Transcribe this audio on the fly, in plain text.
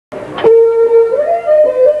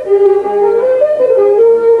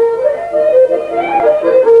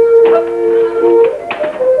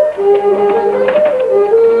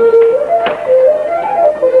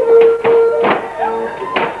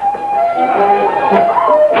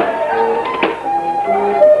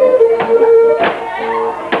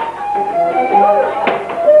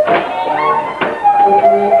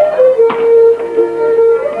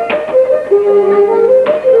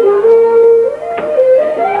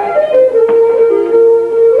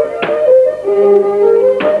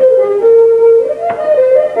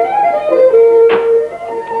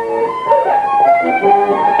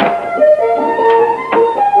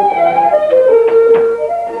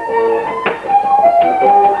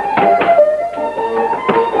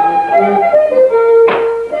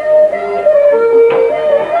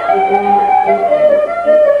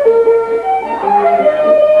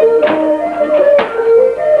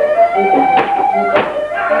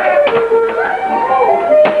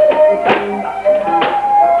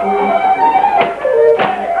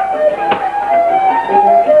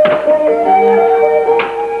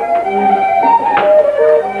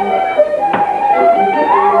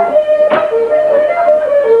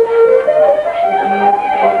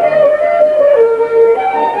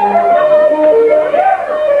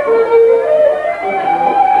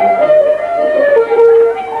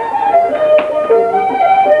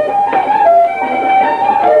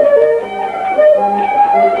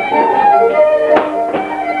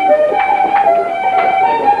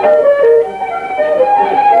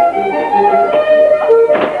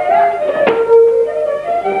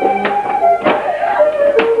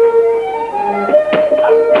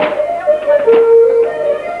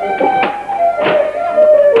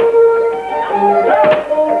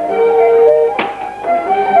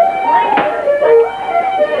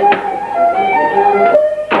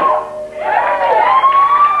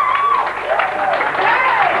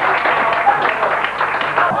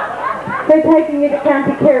We're taking you to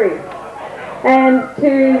County Kerry and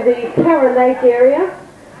to the Carra Lake area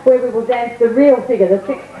where we will dance the real figure, the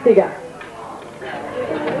sixth figure.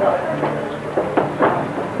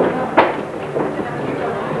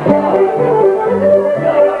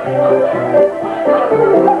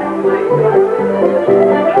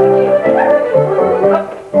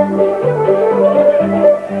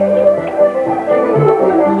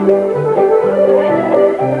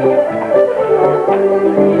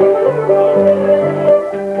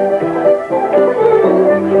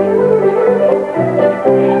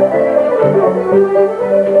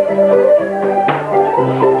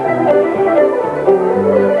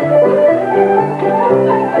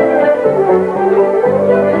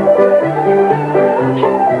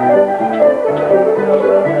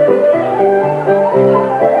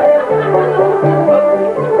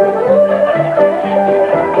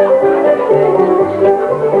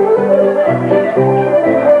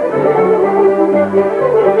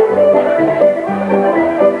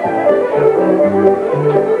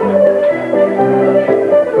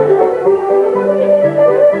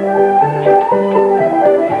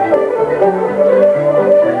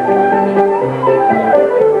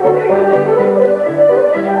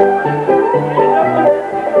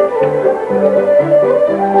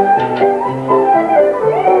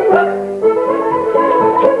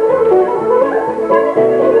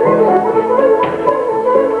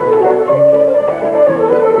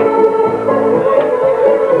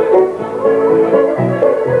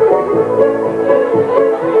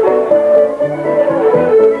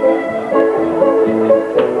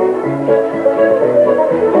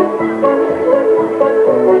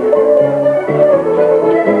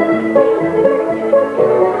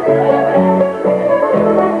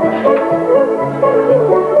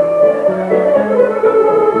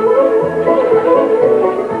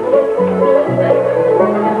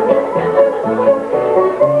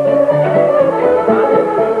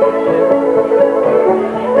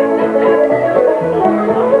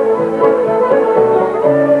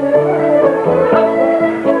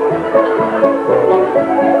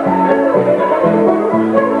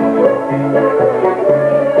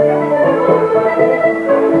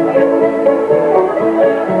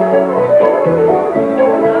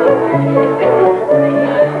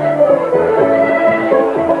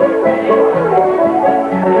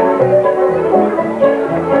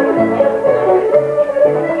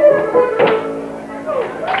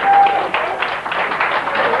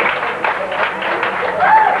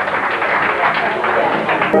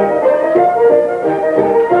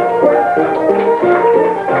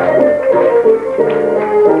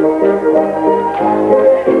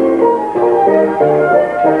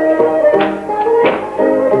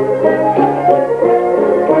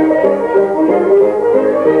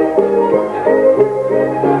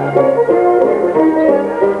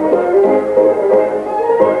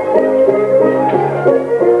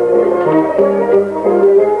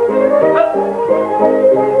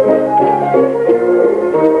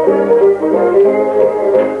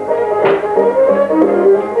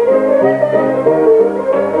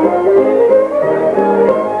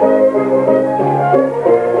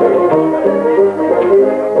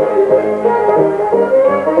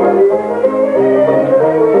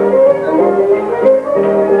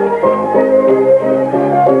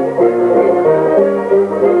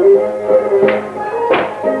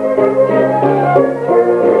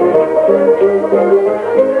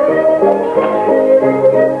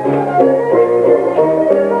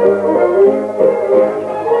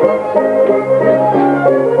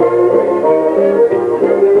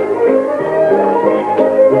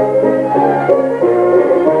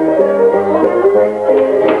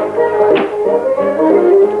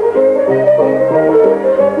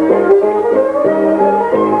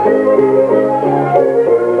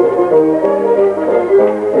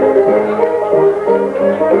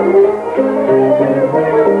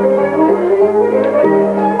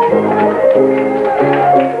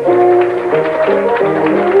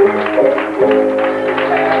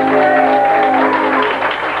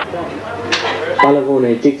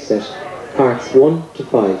 Sets 1 to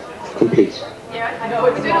 5. Complete. Yeah, I know.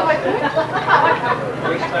 It's doing it like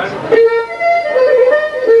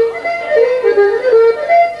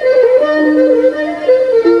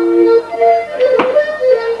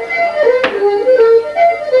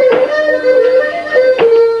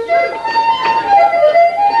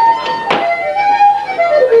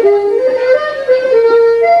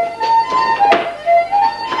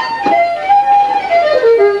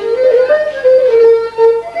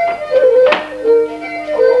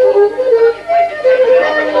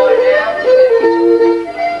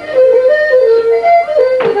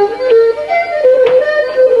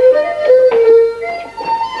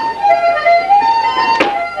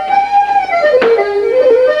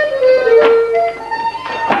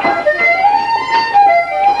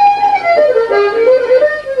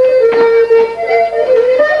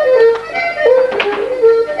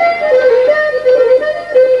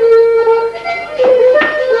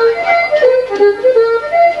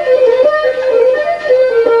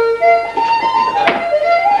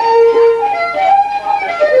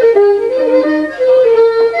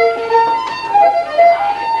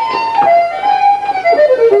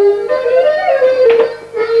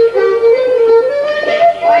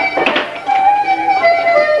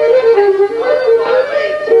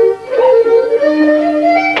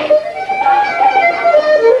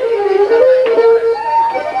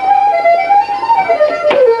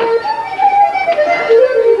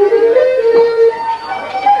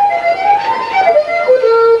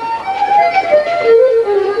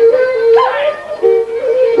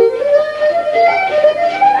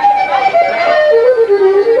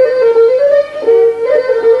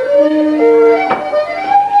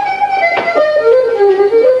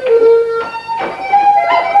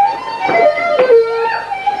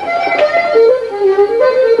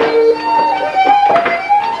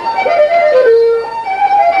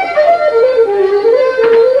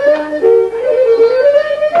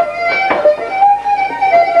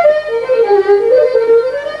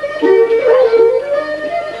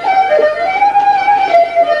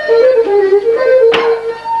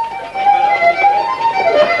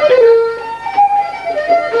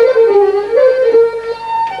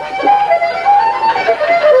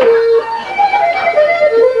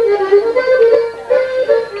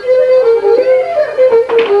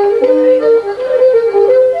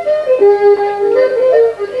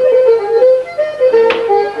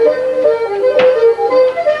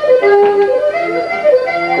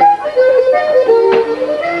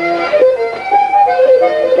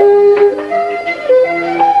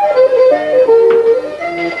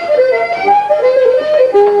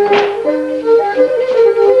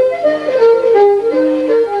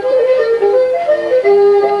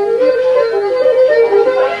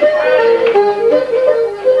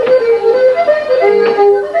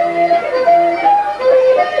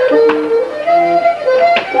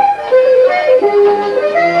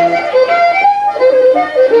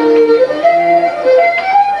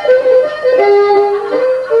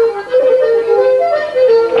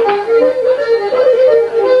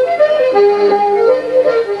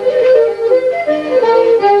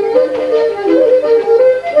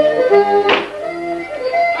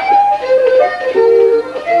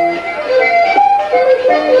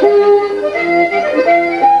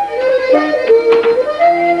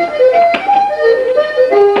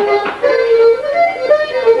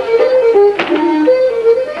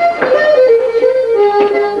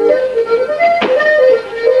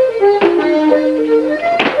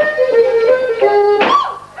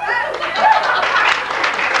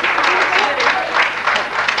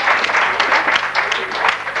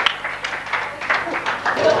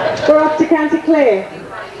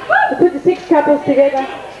to put the 6 couples together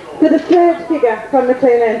for the 3rd figure from the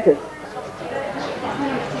Clear Lancers.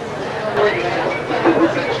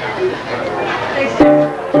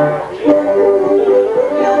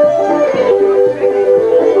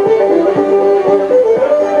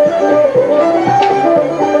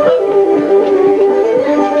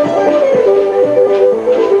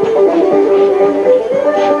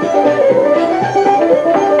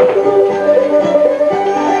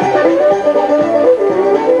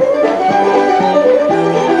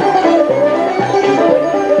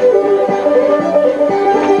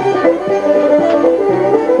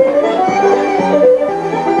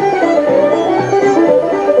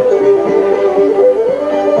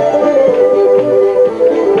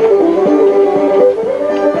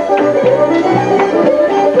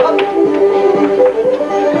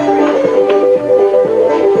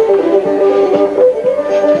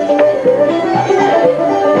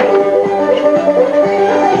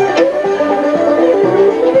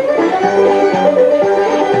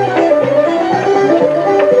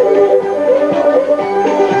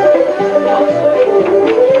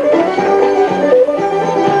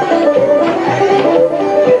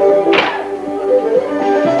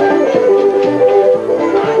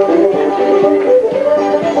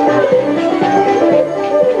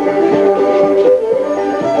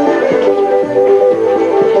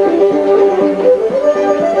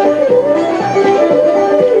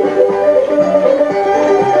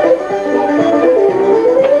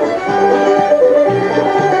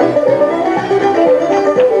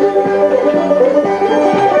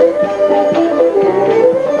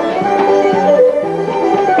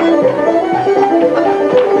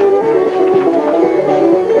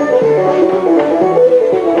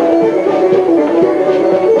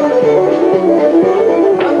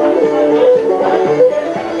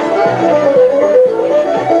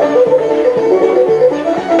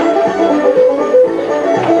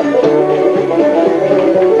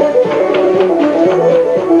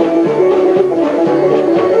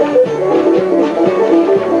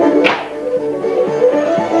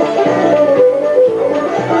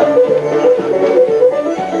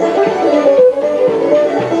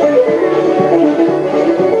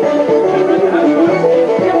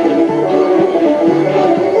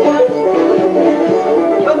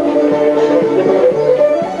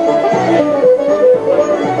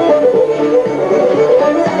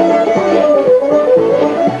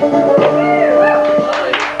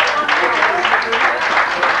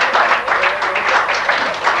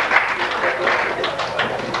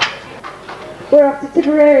 We're up to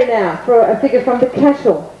Tipperary now for a figure from the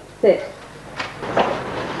Cashel set.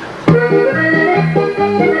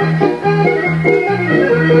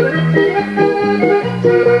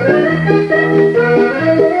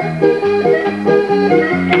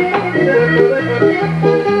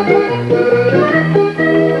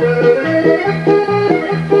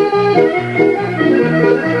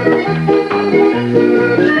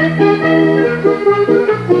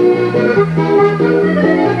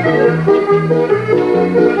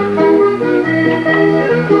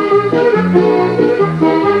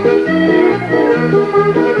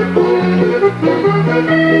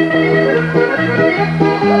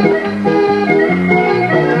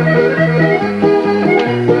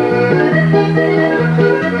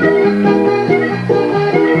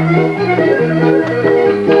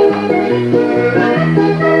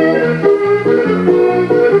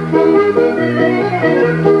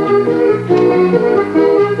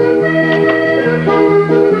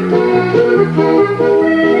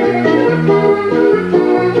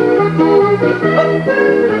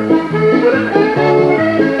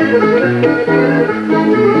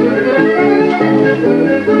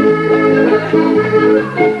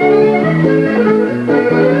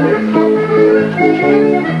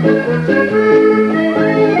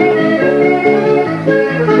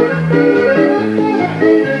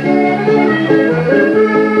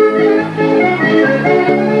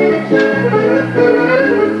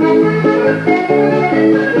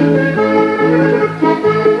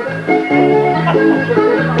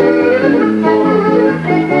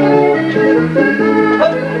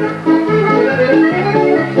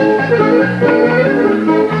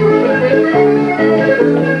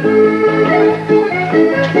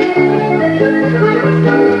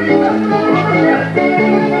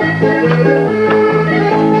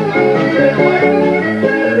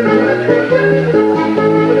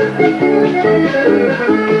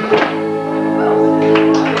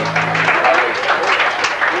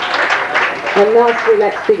 A nice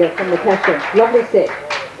relaxed figure from the Cashel. Lovely set.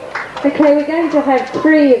 Okay, we're going to have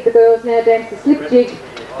three of the girls now dance the slip jig.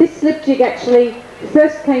 This slip jig actually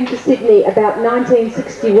first came to Sydney about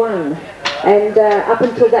 1961, and up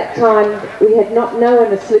until that time we had not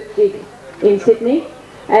known a slip jig in Sydney.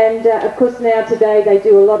 And of course now today they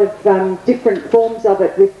do a lot of different forms of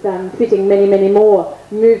it with fitting many, many more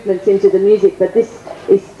movements into the music, but this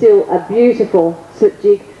is still a beautiful slip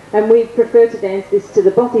jig. And we prefer to dance this to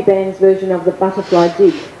the Bothy Band's version of the butterfly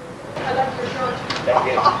jig.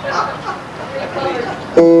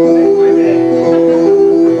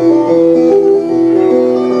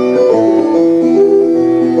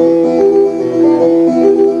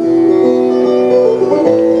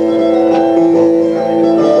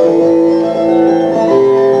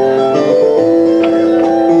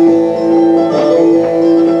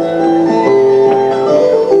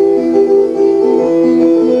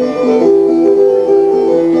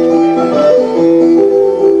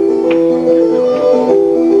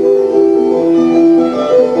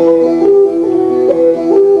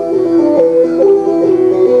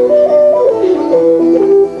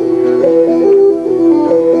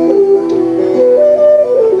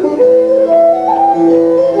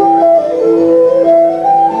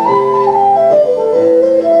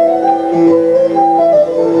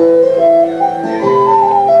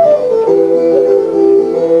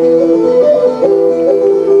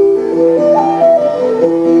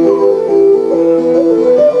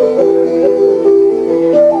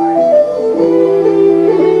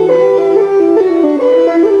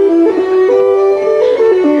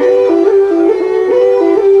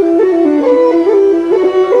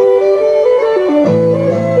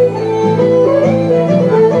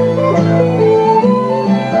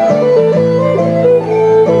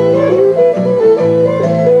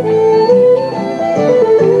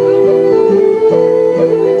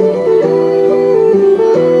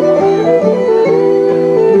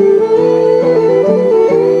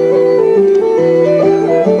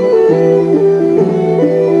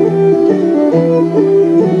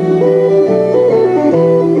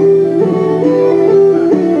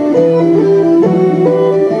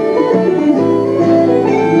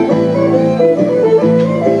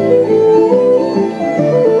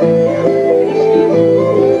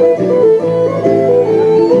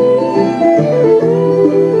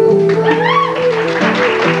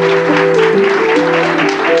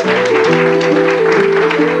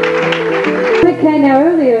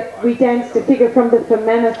 We danced a figure from the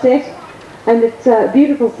Fermanagh set, and it's a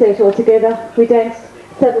beautiful set altogether. We danced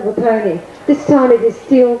Saddle the Pony. This time it is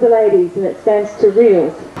Steal the Ladies, and it's danced to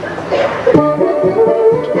reels.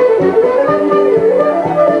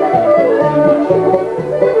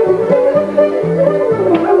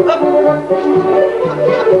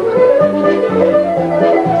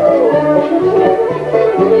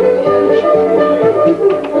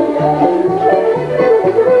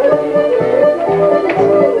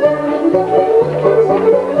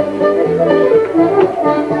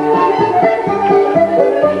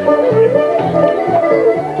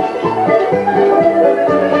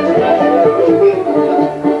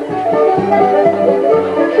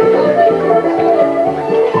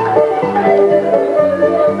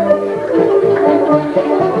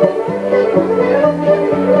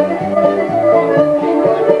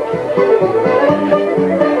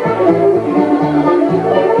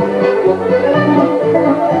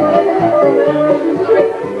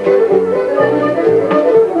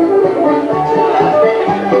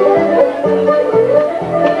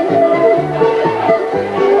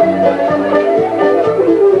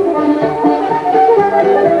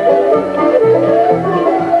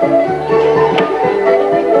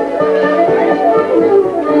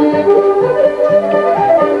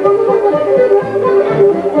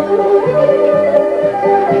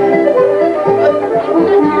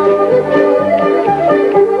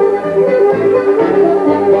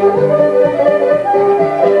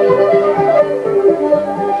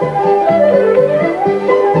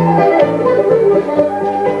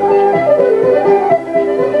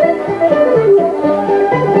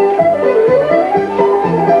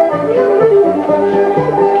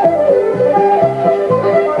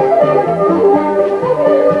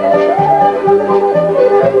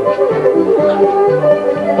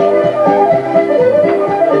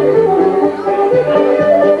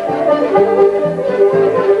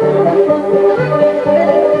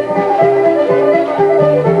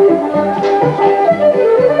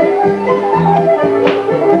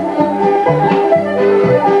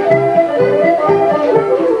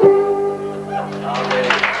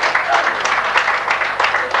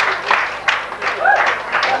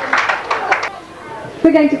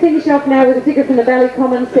 finishing off now with a figure from the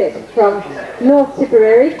Ballycommon set from North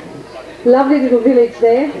Tipperary. Lovely little village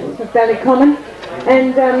there of Ballycommon.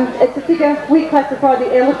 And it's a figure we classify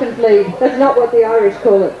the elephant lead. That's not what the Irish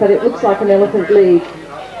call it, but it looks like an elephant lead.